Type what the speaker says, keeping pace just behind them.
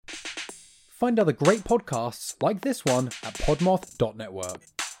Find other great podcasts like this one at podmoth.network.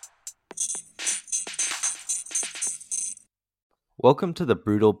 Welcome to the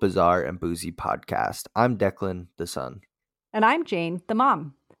Brutal, Bizarre, and Boozy podcast. I'm Declan, the son. And I'm Jane, the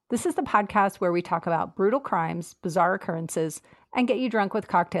mom. This is the podcast where we talk about brutal crimes, bizarre occurrences, and get you drunk with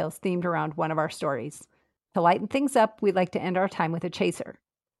cocktails themed around one of our stories. To lighten things up, we'd like to end our time with a chaser.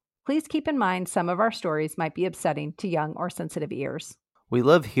 Please keep in mind some of our stories might be upsetting to young or sensitive ears. We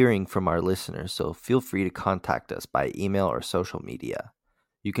love hearing from our listeners, so feel free to contact us by email or social media.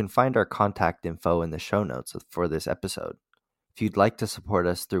 You can find our contact info in the show notes for this episode. If you'd like to support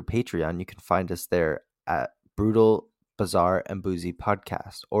us through Patreon, you can find us there at Brutal, Bizarre, and Boozy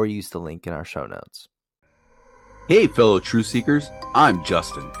Podcast, or use the link in our show notes. Hey, fellow truth seekers, I'm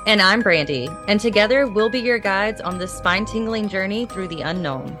Justin. And I'm Brandy, and together we'll be your guides on this spine-tingling journey through the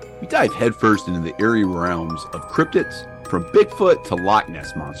unknown. We dive headfirst into the eerie realms of cryptids, from Bigfoot to Loch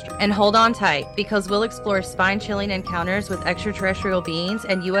Ness Monster. And hold on tight, because we'll explore spine-chilling encounters with extraterrestrial beings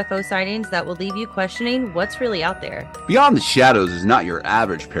and UFO sightings that will leave you questioning what's really out there. Beyond the Shadows is not your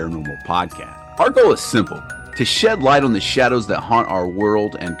average paranormal podcast. Our goal is simple: to shed light on the shadows that haunt our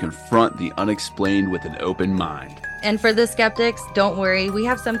world and confront the unexplained with an open mind. And for the skeptics, don't worry, we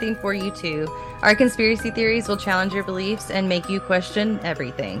have something for you too. Our conspiracy theories will challenge your beliefs and make you question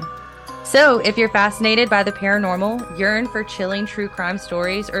everything. So, if you're fascinated by the paranormal, yearn for chilling true crime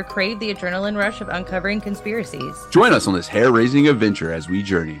stories, or crave the adrenaline rush of uncovering conspiracies, join us on this hair-raising adventure as we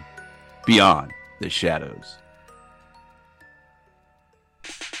journey beyond the shadows.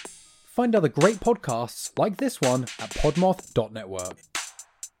 Find other great podcasts like this one at podmoth.network.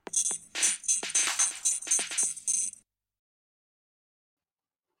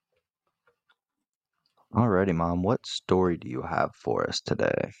 Alrighty, Mom, what story do you have for us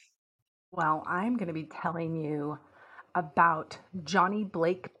today? Well, I'm going to be telling you about Johnny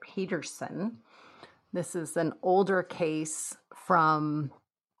Blake Peterson. This is an older case from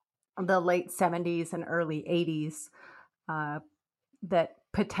the late 70s and early 80s that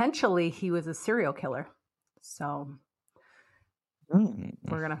potentially he was a serial killer. So we're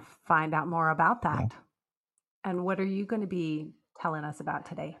going to find out more about that. And what are you going to be telling us about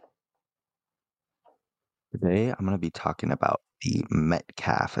today? Today, I'm going to be talking about the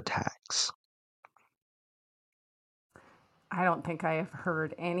Metcalf attacks. I don't think I have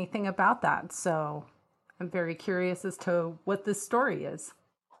heard anything about that, so I'm very curious as to what this story is.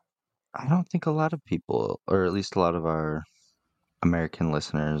 I don't think a lot of people, or at least a lot of our American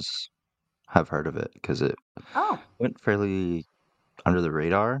listeners, have heard of it because it went fairly under the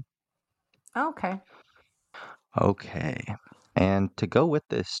radar. Okay. Okay. And to go with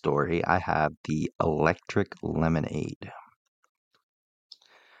this story, I have the electric lemonade. It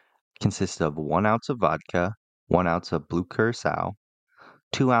consists of 1 ounce of vodka, 1 ounce of blue curacao,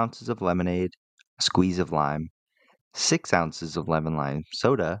 2 ounces of lemonade, a squeeze of lime, 6 ounces of lemon lime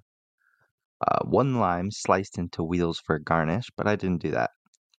soda, 1 lime sliced into wheels for garnish, but I didn't do that.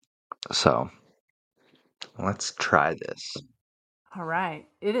 So let's try this. All right.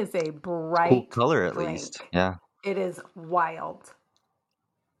 It is a bright Cool color at drink. least. Yeah. It is wild.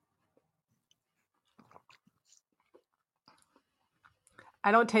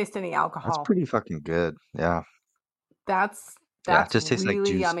 I don't taste any alcohol. That's pretty fucking good. Yeah. That's it just tastes really like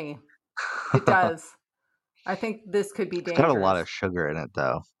juice. yummy. It does. I think this could be dangerous. It's got a lot of sugar in it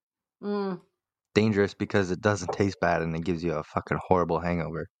though. Dangerous because it doesn't taste bad and it gives you a fucking horrible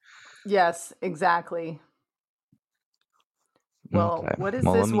hangover. Yes, exactly. Well, Okay. what is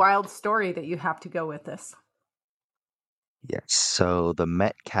this wild story that you have to go with this? Yes, so the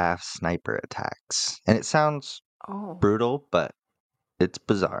Metcalf sniper attacks. And it sounds brutal, but it's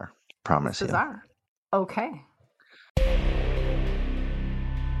bizarre. Promise you. Bizarre. Okay.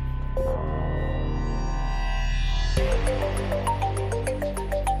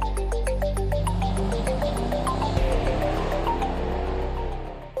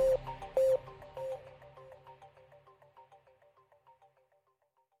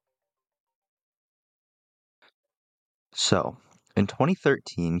 So, in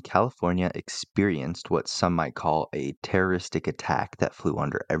 2013, California experienced what some might call a terroristic attack that flew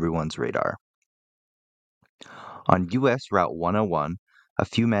under everyone's radar. On US Route 101, a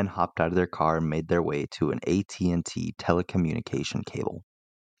few men hopped out of their car and made their way to an AT&T telecommunication cable.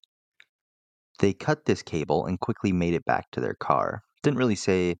 They cut this cable and quickly made it back to their car. Didn't really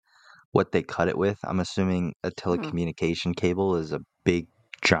say what they cut it with. I'm assuming a telecommunication cable is a big,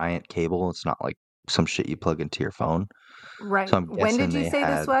 giant cable. It's not like some shit you plug into your phone. Right. So I'm when did you say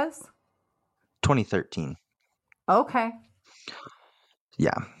this was? 2013. Okay.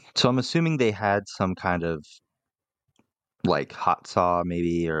 Yeah. So I'm assuming they had some kind of like hot saw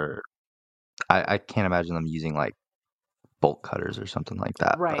maybe or I can't imagine them using like bolt cutters or something like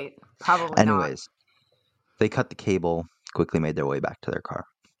that. But Right. Probably not. anyways, they cut the cable, quickly made their way back to their car.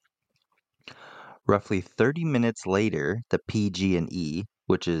 Roughly 30 minutes later, the PG&E,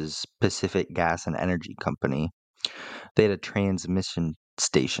 which is Pacific Gas and Energy Company, they had a transmission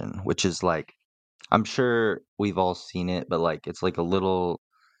station, which is like, I'm sure we've all seen it, but like it's like a little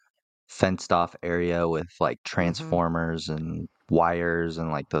fenced off area with like transformers and wires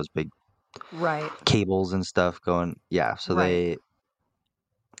and like those big Right. cables and stuff going. Yeah, so Right.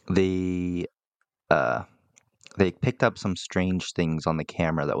 they uh they picked up some strange things on the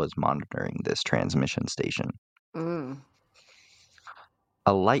camera that was monitoring this transmission station. Mm.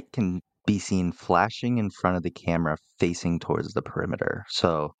 A light can be seen flashing in front of the camera facing towards the perimeter.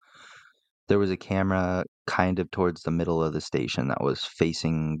 So there was a camera kind of towards the middle of the station that was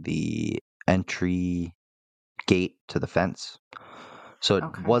facing the entry gate to the fence. So it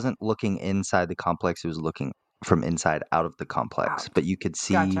Okay. wasn't looking inside the complex, it was looking from inside out of the complex. Out. But you could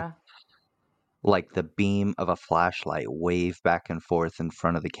see Gotcha. like the beam of a flashlight wave back and forth in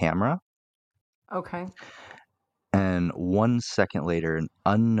front of the camera. Okay. And 1 second later, an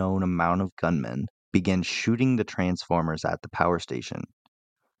unknown amount of gunmen began shooting the transformers at the power station.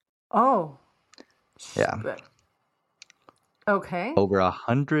 Oh. Yeah. Okay. Over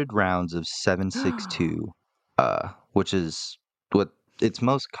 100 rounds of 7.62, which is what it's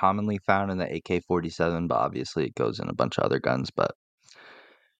most commonly found in the AK-47, but obviously it goes in a bunch of other guns. But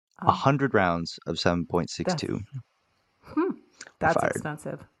Oh, 100 rounds of 7.62 were that's fired.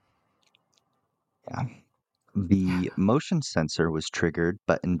 expensive. Yeah. The motion sensor was triggered,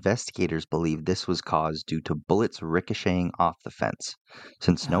 but investigators believe this was caused due to bullets ricocheting off the fence,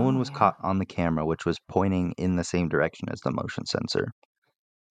 since no one was caught on the camera, which was pointing in the same direction as the motion sensor.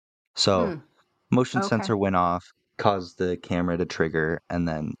 So, motion Okay. sensor went off, caused the camera to trigger, and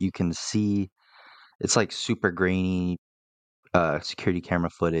then you can see it's like super grainy security camera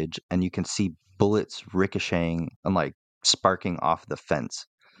footage, and you can see bullets ricocheting and like sparking off the fence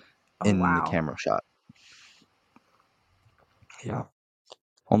Oh, in the wow. camera shot. Yeah.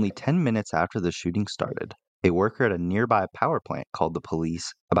 Only 10 minutes after the shooting started, a worker at a nearby power plant called the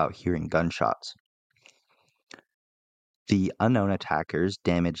police about hearing gunshots. The unknown attackers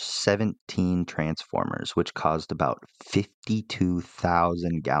damaged 17 transformers, which caused about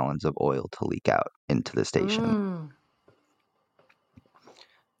 52,000 gallons of oil to leak out into the station.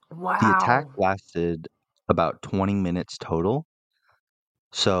 Wow. The attack lasted about 20 minutes total,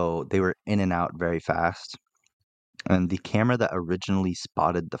 so they were in and out very fast. And the camera that originally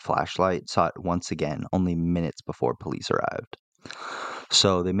spotted the flashlight saw it once again only minutes before police arrived.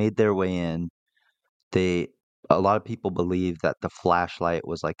 So they made their way in. A lot of people believe that the flashlight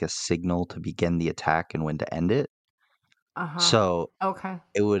was like a signal to begin the attack and when to end it. So Okay.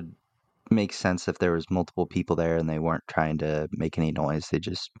 it would make sense if there was multiple people there and they weren't trying to make any noise.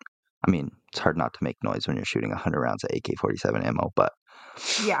 I mean, it's hard not to make noise when you're shooting 100 rounds of AK-47 ammo, but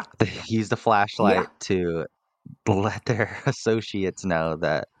Yeah. they used the flashlight to let their associates know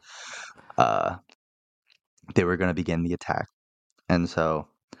that they were going to begin the attack. And so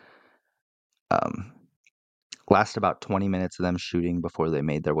last about 20 minutes of them shooting before they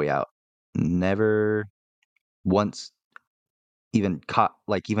made their way out. Never once even caught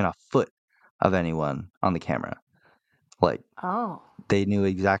like even a foot of anyone on the camera. Like they knew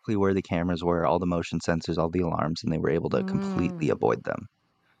exactly where the cameras were, all the motion sensors, all the alarms, and they were able to completely avoid them.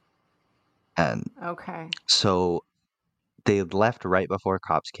 And so they had left right before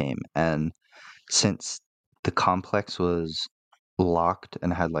cops came, and since the complex was locked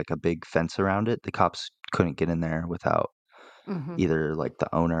and had like a big fence around it, the cops couldn't get in there without either like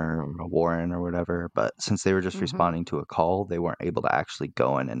the owner or a warrant or whatever. But since they were just responding to a call, they weren't able to actually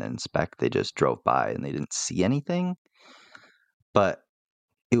go in and inspect. They just drove by and they didn't see anything. But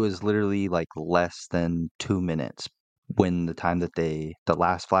it was literally like less than 2 minutes when the time that the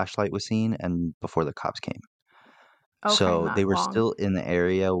last flashlight was seen and before the cops came. So they were still in the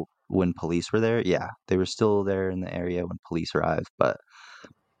area when police were there. Yeah, they were still there in the area when police arrived, but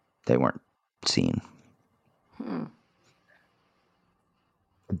they weren't seen.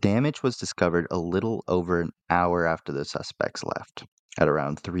 Damage was discovered a little over an hour after the suspects left, at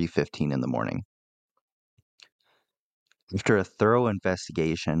around 3:15 in the morning. After a thorough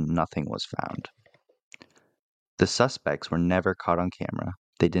investigation, nothing was found. The suspects were never caught on camera.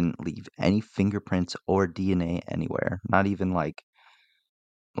 They didn't leave any fingerprints or DNA anywhere, not even like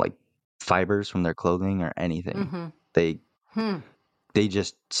fibers from their clothing or anything. They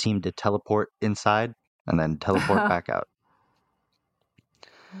just seemed to teleport inside and then teleport back out.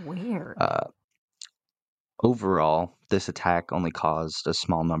 Weird. Overall, this attack only caused a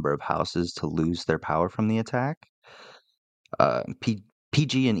small number of houses to lose their power from the attack.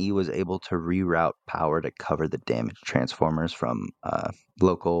 PG&E was able to reroute power to cover the damaged transformers from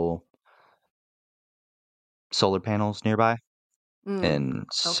local solar panels nearby in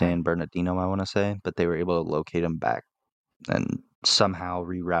San Bernardino, I want to say, but they were able to locate them back and somehow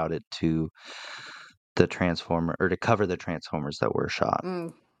reroute it to the transformer or to cover the transformers that were shot.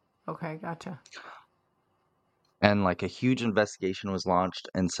 Okay, gotcha. And like a huge investigation was launched,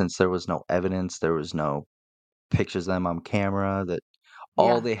 and since there was no evidence, there was no pictures of them on camera, that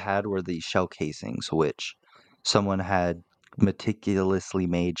all they had were the shell casings, which someone had meticulously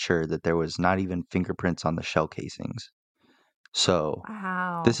made sure that there was not even fingerprints on the shell casings. So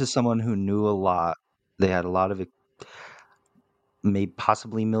Wow. this is someone who knew a lot. They had a lot of maybe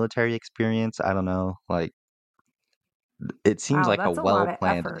possibly military experience. I don't know. Like, it seems like a that's a lot of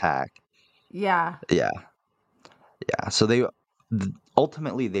well-planned effort. attack. Yeah. Yeah. So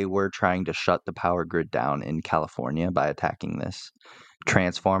ultimately they were trying to shut the power grid down in California by attacking this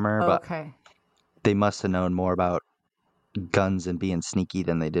transformer, but Okay. they must have known more about guns and being sneaky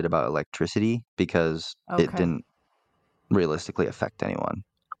than they did about electricity, because it didn't realistically affect anyone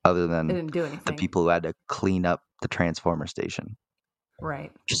other It than didn't do the anything. people who had to clean up the transformer station.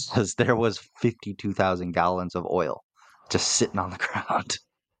 Right. Because there was 52,000 gallons of oil just sitting on the ground.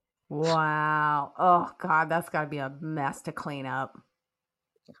 Wow. Oh God, that's got to be a mess to clean up.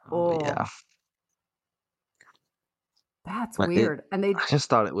 Yeah. That's But weird. And they I just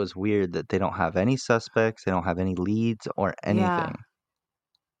thought it was weird that they don't have any suspects, they don't have any leads or anything.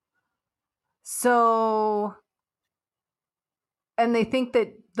 So, and they think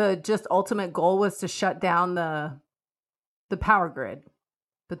that the just ultimate goal was to shut down the power grid,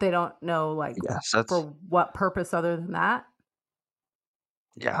 but they don't know for what purpose other than that.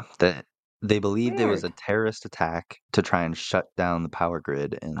 Yeah, that they believed it was a Weird. terrorist attack to try and shut down the power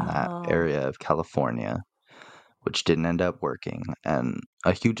grid in that area of California, which didn't end up working. And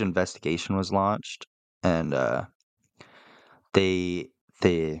a huge investigation was launched, and the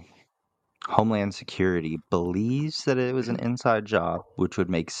Homeland Security believes that it was an inside job, which would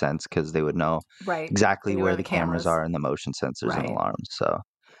make sense because they would know exactly where the cameras are and the motion sensors and alarms. So,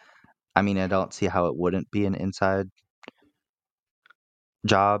 I mean, I don't see how it wouldn't be an inside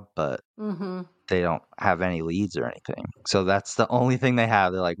job, but they don't have any leads or anything. So that's the only thing they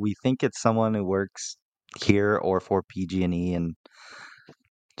have. They're like, we think it's someone who works here or for PG&E, and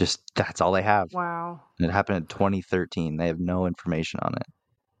just that's all they have. Wow. And it happened in 2013. They have no information on it.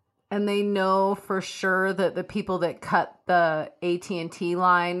 And they know for sure that the people that cut the AT&T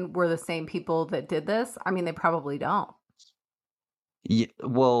line were the same people that did this? I mean, they probably don't. Yeah,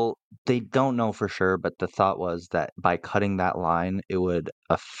 well, they don't know for sure, but the thought was that by cutting that line, it would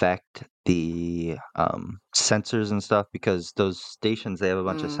affect the sensors and stuff, because those stations, they have a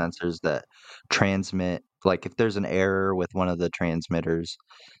bunch of sensors that transmit. Like if there's an error with one of the transmitters,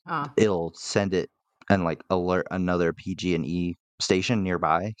 it'll send it and like alert another PG&E station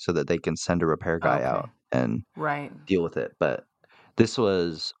nearby so that they can send a repair guy out and deal with it. But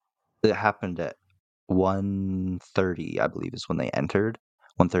it happened at 1:30, I believe, is when they entered,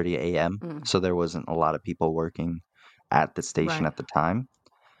 1:30 a.m. So there wasn't a lot of people working at the station at the time.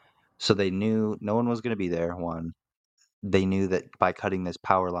 So they knew no one was going to be there. One, they knew that by cutting this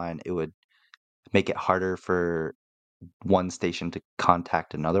power line, it would make it harder for one station to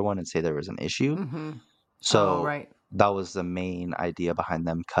contact another one and say there was an issue. So that was the main idea behind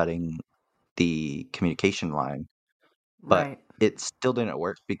them cutting the communication line. But it still didn't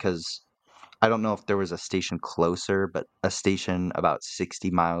work, because I don't know if there was a station closer, but a station about 60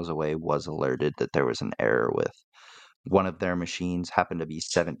 miles away was alerted that there was an error with one of their machines. Happened to be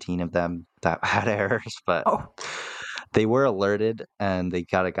 17 of them that had errors, but they were alerted, and they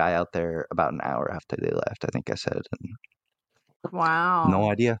got a guy out there about an hour after they left, I think I said. And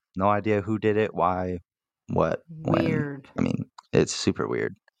no idea who did it, why, what, Weird. when. I mean, it's super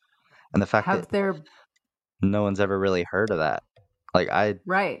weird. And the fact that no one's ever really heard of that. Like I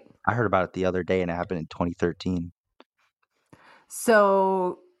heard about it the other day, and it happened in 2013.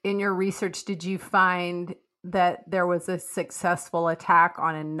 So in your research, did you find that there was a successful attack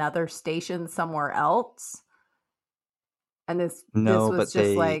on another station somewhere else? And this was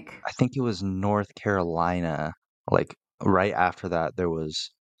just I think it was North Carolina. Like right after that, there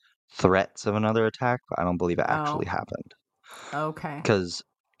was threats of another attack, but I don't believe it actually happened. Okay. Because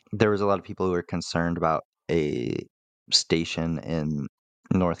there was a lot of people who were concerned about a station in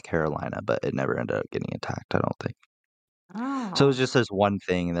North Carolina, but it never ended up getting attacked, I don't think. So it was just this one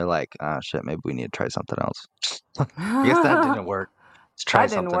thing, and they're like, "Ah, shit, maybe we need to try something else." I guess that didn't work. Let's try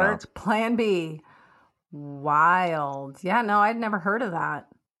something else. Plan B. Wild. Yeah, no, I'd never heard of that.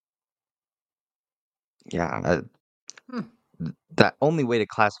 Yeah, Hmm. the only way to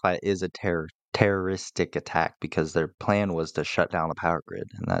classify it is a terroristic attack because their plan was to shut down the power grid,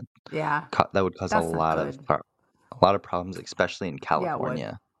 and Yeah, that would cause that's not good. a lot of problems, especially in Yeah, it would.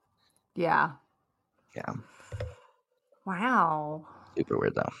 California. Yeah. Yeah, Wow. super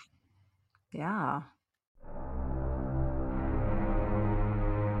weird though. Yeah.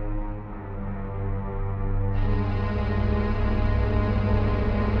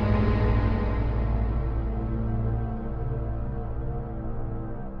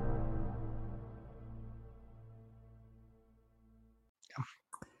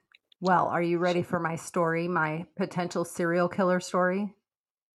 Well, are you ready for my story, my potential serial killer story?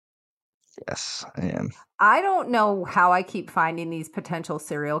 Yes, I am. I don't know how I keep finding these potential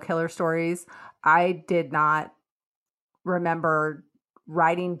serial killer stories. I did not remember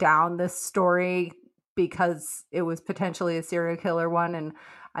writing down this story because it was potentially a serial killer one. And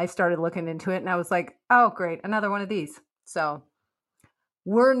I started looking into it and I was like, oh, great, another one of these. So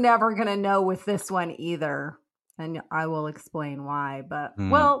we're never going to know with this one either. And I will explain why. But,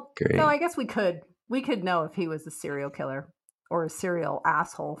 well, no, Great. I guess we could. We could know if he was a serial killer or a serial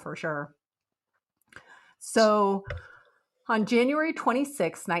asshole for sure. So on January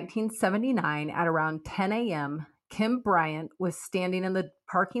 26, 1979, at around 10 a.m., Kim Bryant was standing in the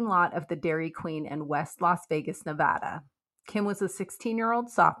parking lot of the Dairy Queen in West Las Vegas, Nevada. Kim was a 16-year-old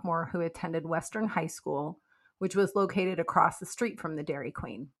sophomore who attended Western High School, which was located across the street from the Dairy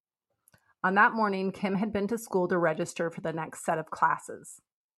Queen. On that morning, Kim had been to school to register for the next set of classes.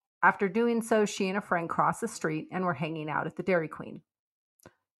 After doing so, she and a friend crossed the street and were hanging out at the Dairy Queen.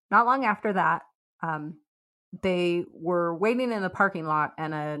 Not long after that, they were waiting in the parking lot,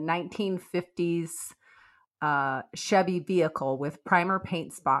 and a 1950s Chevy vehicle with primer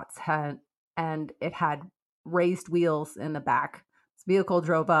paint spots had raised wheels in the back. This vehicle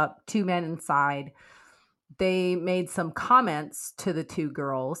drove up, two men inside. They made some comments to the two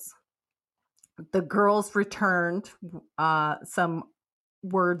girls. The girls returned some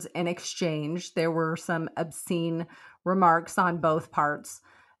words in exchange. There were some obscene remarks on both parts.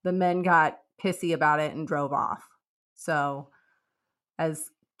 The men got pissy about it and drove off. So as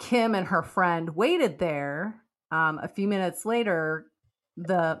Kim and her friend waited there, a few minutes later,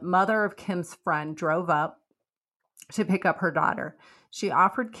 the mother of Kim's friend drove up to pick up her daughter. She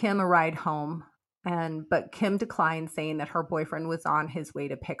offered Kim a ride home, but Kim declined, saying that her boyfriend was on his way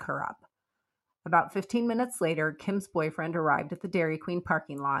to pick her up. About 15 minutes later, Kim's boyfriend arrived at the Dairy Queen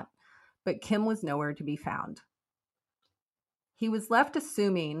parking lot, but Kim was nowhere to be found. He was left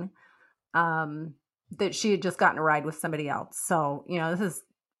assuming that she had just gotten a ride with somebody else. So, this is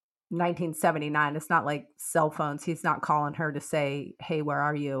 1979. It's not like cell phones. He's not calling her to say, hey, where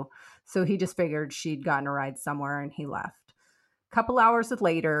are you? So he just figured she'd gotten a ride somewhere and he left. A couple hours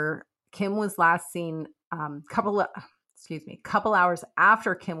later, Kim was last seen, couple hours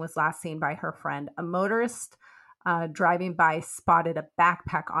after Kim was last seen by her friend, a motorist driving by spotted a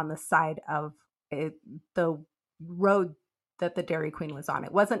backpack on the side of the road that the Dairy Queen was on.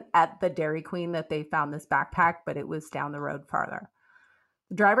 It wasn't at the Dairy Queen that they found this backpack, but it was down the road farther.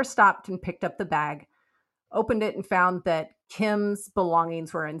 The driver stopped and picked up the bag, opened it, and found that Kim's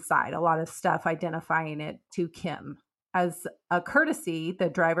belongings were inside, a lot of stuff identifying it to Kim. As a courtesy, the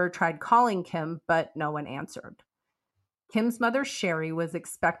driver tried calling Kim, but no one answered. Kim's mother, Sherry, was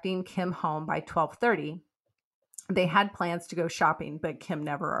expecting Kim home by 12:30. They had plans to go shopping, but Kim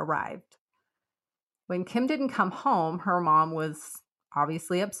never arrived. When Kim didn't come home, her mom was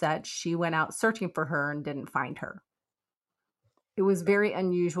obviously upset. She went out searching for her and didn't find her. It was very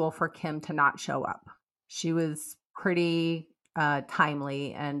unusual for Kim to not show up. She was pretty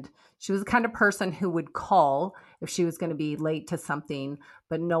timely, and she was the kind of person who would call if she was going to be late to something,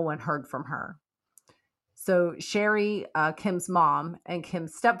 but no one heard from her. So Sherry, Kim's mom, and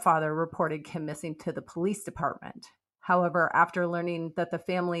Kim's stepfather reported Kim missing to the police department. However, after learning that the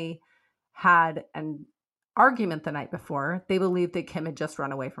family had an argument the night before, they believed that Kim had just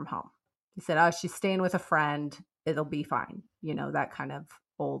run away from home. They said, oh, she's staying with a friend. It'll be fine. That kind of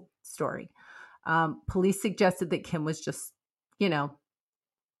old story. Police suggested that Kim was just,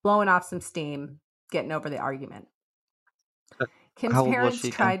 blowing off some steam, getting over the argument. Kim's How old was parents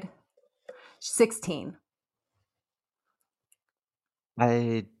she tried 16.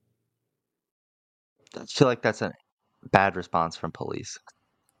 I feel like that's a bad response from police.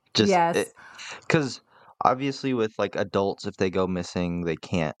 Yes. Because obviously with like adults, if they go missing, they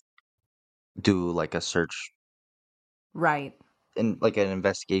can't do like a search Right. and like an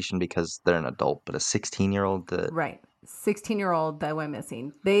investigation because they're an adult. But a 16-year-old, Right. 16-year-old that went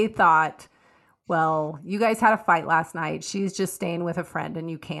missing. They thought, well, you guys had a fight last night. She's just staying with a friend and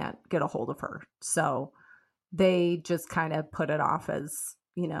you can't get a hold of her. So they just kind of put it off as,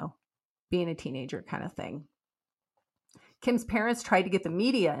 being a teenager kind of thing. Kim's parents tried to get the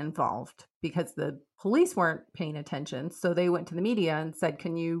media involved because the police weren't paying attention. So they went to the media and said,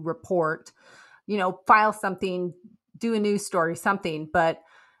 can you report, file something, do a news story, something. But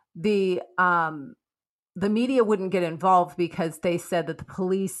the media wouldn't get involved because they said that the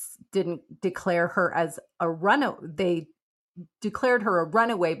police didn't declare her as a runaway. They declared her a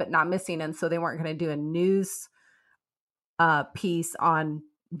runaway, but not missing. And so they weren't going to do a news piece on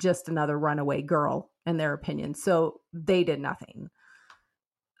just another runaway girl, in their opinion. So they did nothing.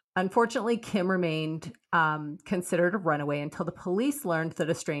 Unfortunately, Kim remained considered a runaway until the police learned that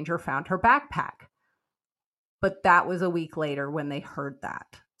a stranger found her backpack. But that was a week later when they heard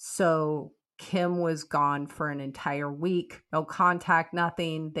that. So Kim was gone for an entire week, no contact,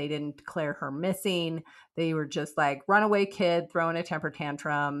 nothing. They didn't declare her missing. They were just like runaway kid throwing a temper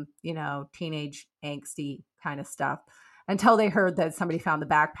tantrum, teenage angsty kind of stuff, until they heard that somebody found the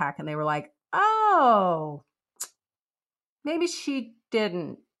backpack and they were like, oh, maybe she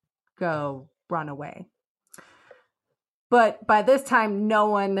didn't go run away. But by this time,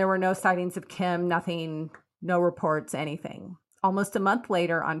 there were no sightings of Kim, nothing, no reports, anything. Almost a month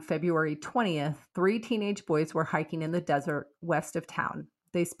later, on February 20th, 3 teenage boys were hiking in the desert west of town.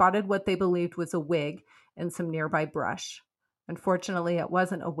 They spotted what they believed was a wig in some nearby brush. Unfortunately, it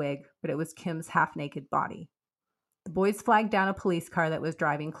wasn't a wig, but it was Kim's half-naked body. The boys flagged down a police car that was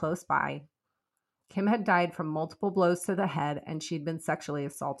driving close by. Kim had died from multiple blows to the head, and she'd been sexually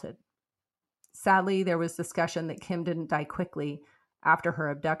assaulted. Sadly, there was discussion that Kim didn't die quickly after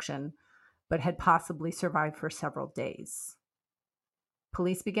her abduction, but had possibly survived for several days.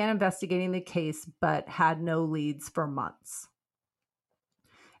 Police began investigating the case, but had no leads for months.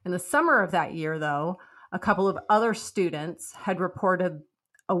 In the summer of that year, though, a couple of other students had reported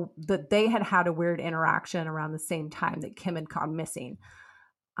that they had had a weird interaction around the same time that Kim had gone missing.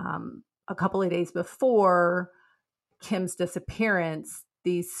 A couple of days before Kim's disappearance,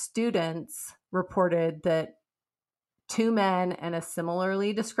 these students reported that 2 men in a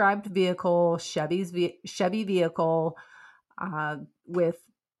similarly described vehicle, Chevy vehicle, with,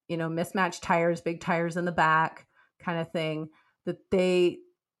 mismatched tires, big tires in the back kind of thing, that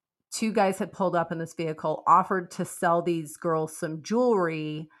 2 guys had pulled up in this vehicle, offered to sell these girls some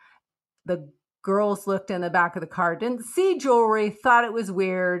jewelry. The girls looked in the back of the car, didn't see jewelry, thought it was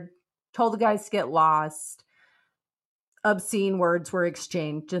weird, told the guys to get lost. Obscene words were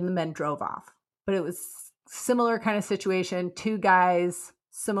exchanged and the men drove off. But it was similar kind of situation. 2 guys,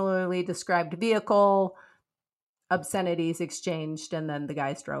 similarly described vehicle, obscenities exchanged, and then the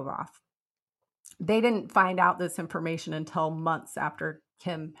guys drove off. They didn't find out this information until months after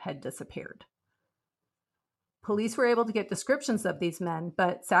Kim had disappeared. Police were able to get descriptions of these men,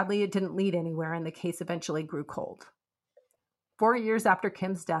 but sadly it didn't lead anywhere and the case eventually grew cold. 4 years after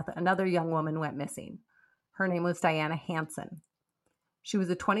Kim's death, another young woman went missing. Her name was Diana Hansen. She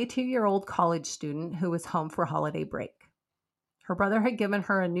was a 22-year-old college student who was home for holiday break. Her brother had given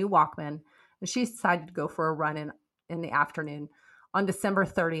her a new Walkman, and she decided to go for a run in the afternoon on December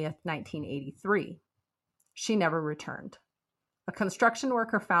 30th, 1983. She never returned. A construction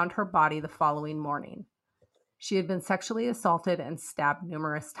worker found her body the following morning. She had been sexually assaulted and stabbed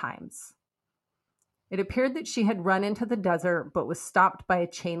numerous times. It appeared that she had run into the desert but was stopped by a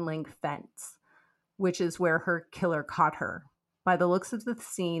chain-link fence, which is where her killer caught her. By the looks of the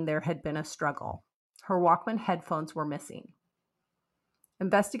scene, there had been a struggle. Her Walkman headphones were missing.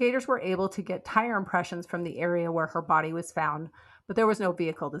 Investigators were able to get tire impressions from the area where her body was found, but there was no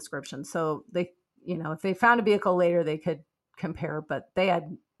vehicle description. So they, if they found a vehicle later, they could compare, but they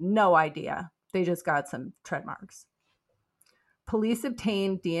had no idea. They just got some tread marks. Police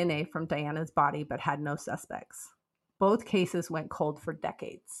obtained DNA from Diana's body, but had no suspects. Both cases went cold for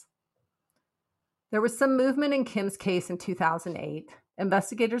decades. There was some movement in Kim's case in 2008.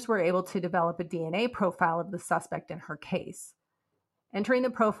 Investigators were able to develop a DNA profile of the suspect in her case. Entering the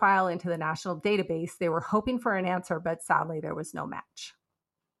profile into the national database, they were hoping for an answer, but sadly there was no match.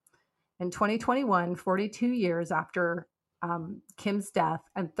 In 2021, 42 years after Kim's death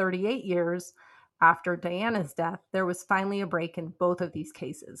and 38 years after Diana's death, there was finally a break in both of these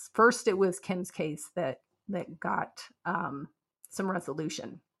cases. First, it was Kim's case that got some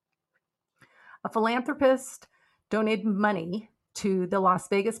resolution. A philanthropist donated money to the Las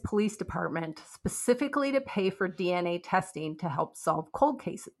Vegas Police Department specifically to pay for DNA testing to help solve cold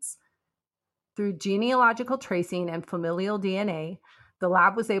cases. Through genealogical tracing and familial DNA, the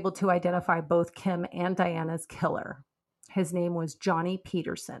lab was able to identify both Kim and Diana's killer. His name was Johnny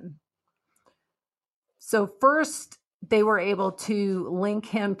Peterson. So first, they were able to link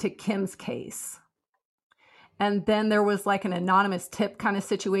him to Kim's case. And then there was like an anonymous tip kind of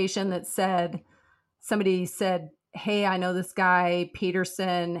situation that said, somebody said, hey, I know this guy,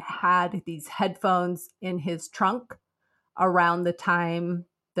 Peterson, had these headphones in his trunk around the time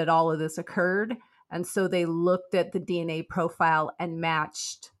that all of this occurred. And so they looked at the DNA profile and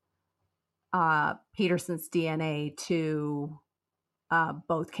matched Peterson's DNA to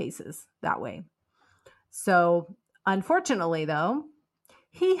both cases that way. So unfortunately, though,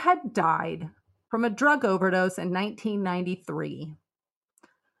 he had died from a drug overdose in 1993.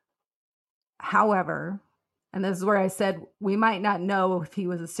 However, and this is where I said we might not know if he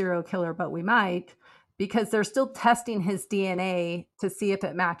was a serial killer, but we might, because they're still testing his DNA to see if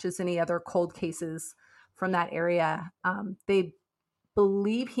it matches any other cold cases from that area. They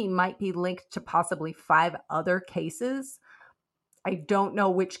believe he might be linked to possibly 5 other cases. I don't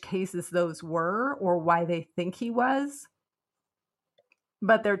know which cases those were or why they think he was,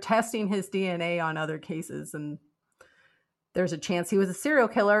 but they're testing his DNA on other cases, and there's a chance he was a serial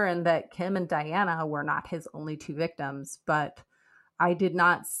killer and that Kim and Diana were not his only 2 victims. But I did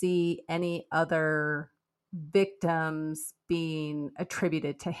not see any other victims being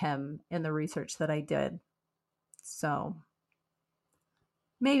attributed to him in the research that I did. So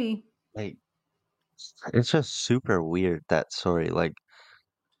maybe. Like, it's just super weird, that story. Like,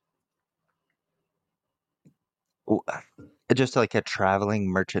 w- just like a traveling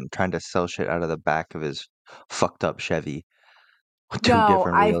merchant trying to sell shit out of the back of his fucked up Chevy with 2 No,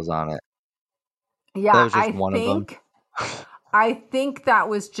 different wheels on it. That yeah, was just one of them. I think that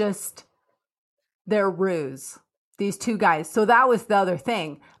was just their ruse, these 2 guys. So that was the other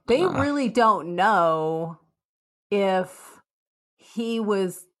thing. They really don't know if he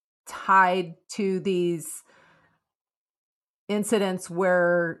was tied to these incidents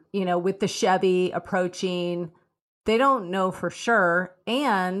where, with the Chevy approaching, they don't know for sure.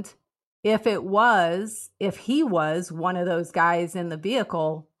 And if he was one of those guys in the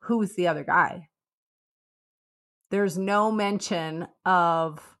vehicle, who was the other guy? There's no mention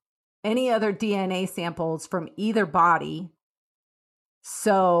of any other DNA samples from either body.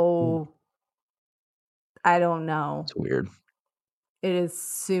 So I don't know. It's weird. It is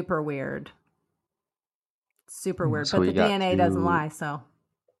super weird. Super weird. So but we the got DNA doesn't lie, so.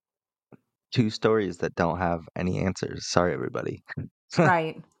 2 stories that don't have any answers. Sorry, everybody.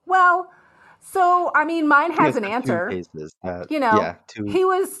 Right. Well, so I mean, mine has Yes, an the 2 answer. cases. Yeah, 2.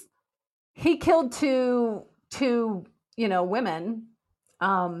 he killed two women.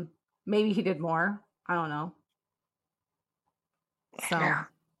 Maybe he did more. I don't know. So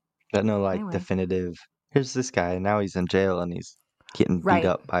Got no anyway. definitive. Here's this guy. Now he's in jail and he's getting beat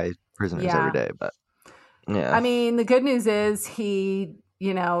up by prisoners every day. But yeah, I mean, the good news is he,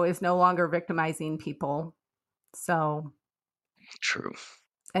 is no longer victimizing people. So true.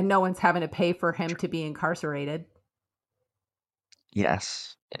 And no one's having to pay for him to be incarcerated.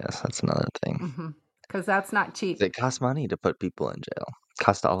 Yes, that's another thing. Because that's not cheap. It costs money to put people in jail. It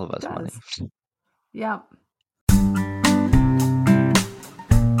costs all of us money. Yep.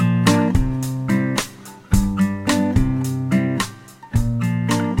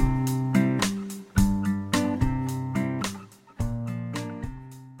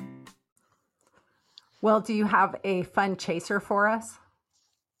 Well, do you have a fun chaser for us?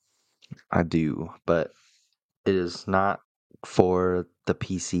 I do, but it is not for the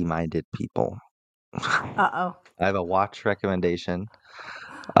PC-minded people. Uh-oh. I have a watch recommendation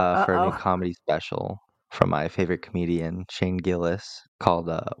for a new comedy special from my favorite comedian, Shane Gillis, called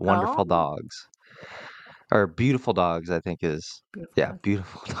Wonderful Dogs. Or Beautiful Dogs, I think is.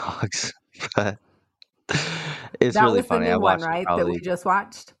 Beautiful Dogs. But it's that really was funny. The new I watched one, right? probably, that we just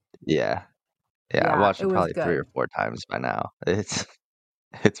watched? Yeah, I watched it probably 3 or 4 times by now. It's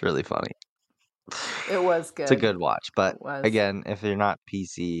really funny. It was good. It's a good watch. But again, if you're not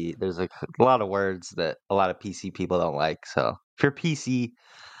PC, there's a lot of words that a lot of PC people don't like. So if you're PC,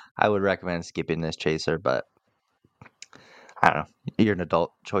 I would recommend skipping this chaser. But I don't know. You're an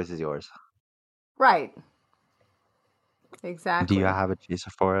adult. Choice is yours. Right. Exactly. Do you have a chaser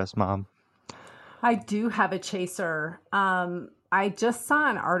for us, Mom? I do have a chaser. I just saw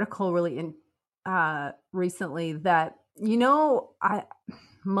an article recently that,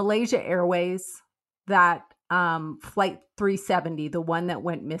 Malaysia Airways, that Flight 370, the one that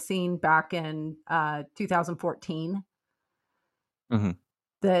went missing back in 2014.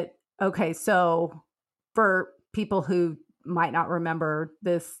 So for people who might not remember,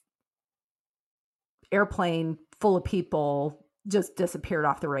 this airplane full of people just disappeared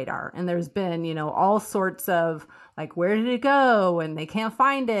off the radar. And there's been, all sorts of like, where did it go? And they can't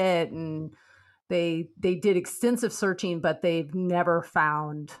find it. And They did extensive searching, but they've never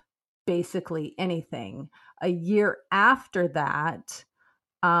found basically anything. A year after that,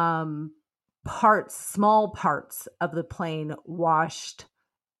 small parts of the plane washed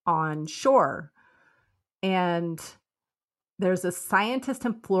on shore. And there's a scientist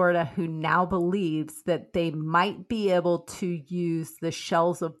in Florida who now believes that they might be able to use the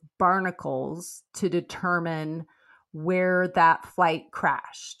shells of barnacles to determine where that flight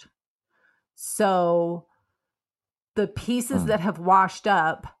crashed. So the pieces that have washed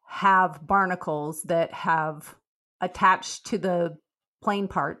up have barnacles that have attached to the plane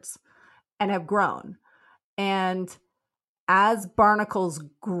parts and have grown. And as barnacles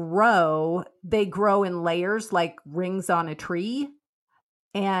grow, they grow in layers like rings on a tree,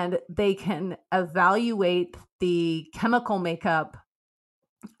 and they can evaluate the chemical makeup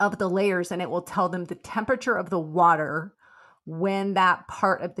of the layers, and it will tell them the temperature of the water when that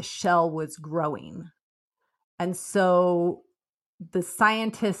part of the shell was growing. And so the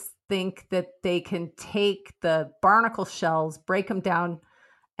scientists think that they can take the barnacle shells, break them down,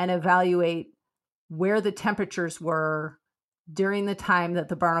 and evaluate where the temperatures were during the time that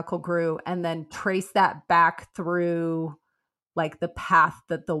the barnacle grew, and then trace that back through like the path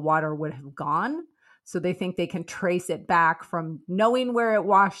that the water would have gone. So they think they can trace it back from knowing where it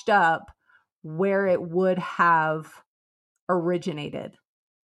washed up, where it would have originated.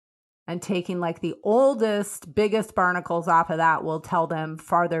 And taking like the oldest, biggest barnacles off of that will tell them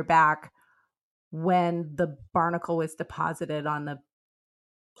farther back when the barnacle was deposited on the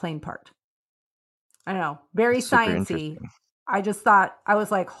plane part. I don't know, very sciencey. I just thought, I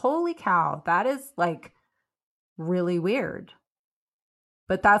was like, holy cow, that is like really weird.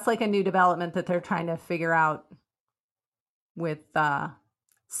 But that's like a new development that they're trying to figure out with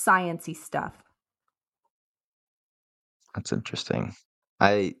sciencey stuff. That's interesting.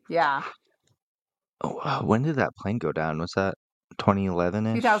 Yeah. When did that plane go down? Was that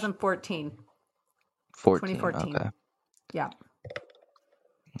 2011-ish? 2014. 2014. Okay. Yeah.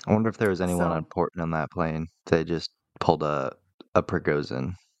 I wonder if there was anyone important on that plane. They just pulled a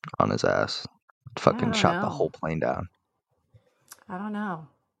Prigozhin on his ass. Fucking shot the whole plane down. I don't know.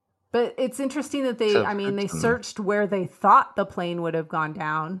 But it's interesting that they searched where they thought the plane would have gone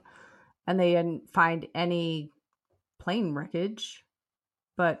down, and they didn't find any plane wreckage.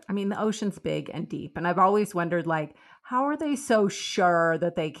 But I mean, the ocean's big and deep. And I've always wondered, like, how are they so sure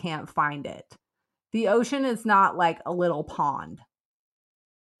that they can't find it? The ocean is not like a little pond.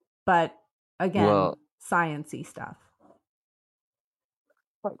 But again, sciencey stuff.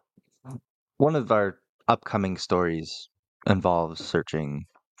 One of our upcoming stories involves searching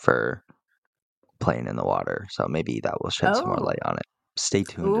for plane in the water. So maybe that will shed some more light on it. Stay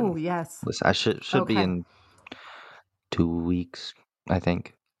tuned. Oh, yes. Listen, I should be in 2 weeks, I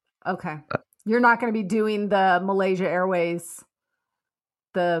think. Okay. You're not going to be doing the Malaysia Airways,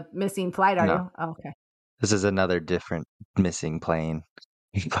 the missing flight, are you? Oh, okay. This is another different missing plane.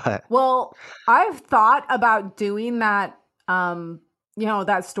 But well, I've thought about doing that,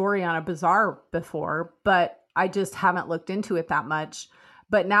 that story on a bazaar before, but I just haven't looked into it that much.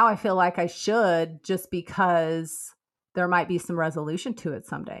 But now I feel like I should, just because there might be some resolution to it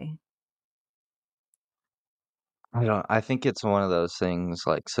someday. I think it's one of those things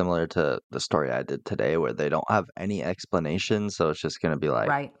like similar to the story I did today where they don't have any explanation. So it's just going to be like,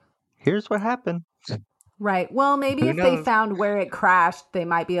 right. Here's what happened. Right. Well, maybe if they found where it crashed, they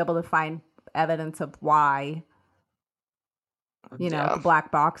might be able to find evidence of why, the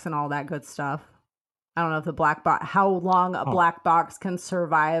black box and all that good stuff. I don't know if the black box, how long a black box can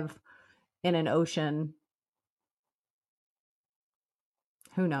survive in an ocean.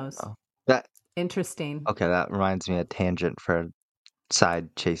 Who knows? That interesting. Okay, that reminds me of a tangent for a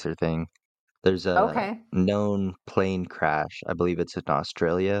side chaser thing. There's a known plane crash. I believe it's in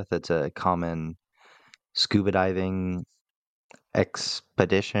Australia. That's a common scuba diving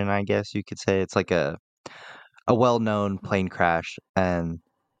expedition, I guess you could say. It's like a well-known plane crash, and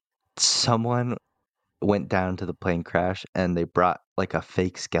someone went down to the plane crash and they brought like a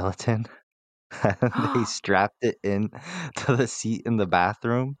fake skeleton and they strapped it in to the seat in the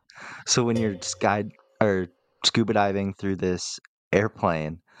bathroom. So when you're scuba diving through this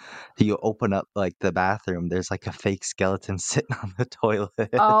airplane, you open up like the bathroom, there's like a fake skeleton sitting on the toilet.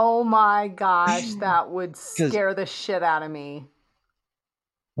 Oh my gosh, that would scare the shit out of me.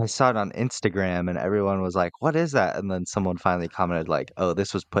 I saw it on Instagram and everyone was like, what is that? And then someone finally commented like, oh,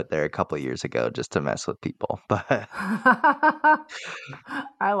 this was put there a couple years ago just to mess with people. But I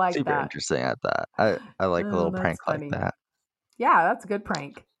like super that. interesting at that. I like a little prank funny. like that. Yeah, that's a good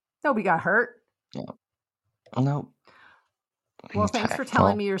prank. Nobody got hurt. Yeah. No. Well, thanks for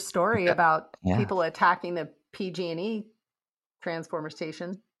telling me your story about people attacking the PG&E transformer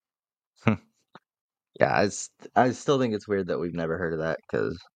station. Yeah, I still think it's weird that we've never heard of that,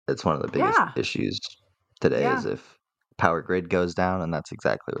 because it's one of the biggest issues today is if power grid goes down, and that's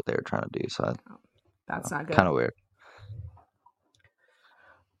exactly what they were trying to do. So that's not good. Kind of weird.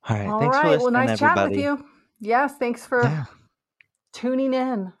 All right. All thanks right. for listening, well, nice everybody. chatting with you. Yes, thanks for tuning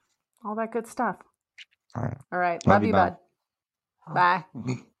in. All that good stuff. All right. Love you, bud. Bye.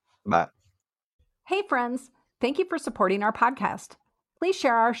 Bye. Hey, friends. Thank you for supporting our podcast. Please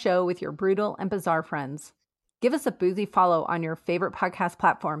share our show with your brutal and bizarre friends. Give us a boozy follow on your favorite podcast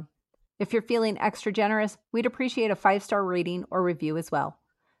platform. If you're feeling extra generous, we'd appreciate a 5-star rating or review as well.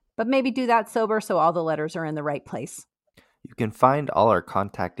 But maybe do that sober so all the letters are in the right place. You can find all our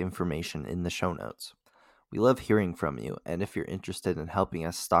contact information in the show notes. We love hearing from you, and if you're interested in helping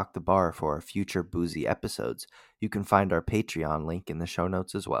us stock the bar for our future boozy episodes, you can find our Patreon link in the show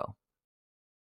notes as well.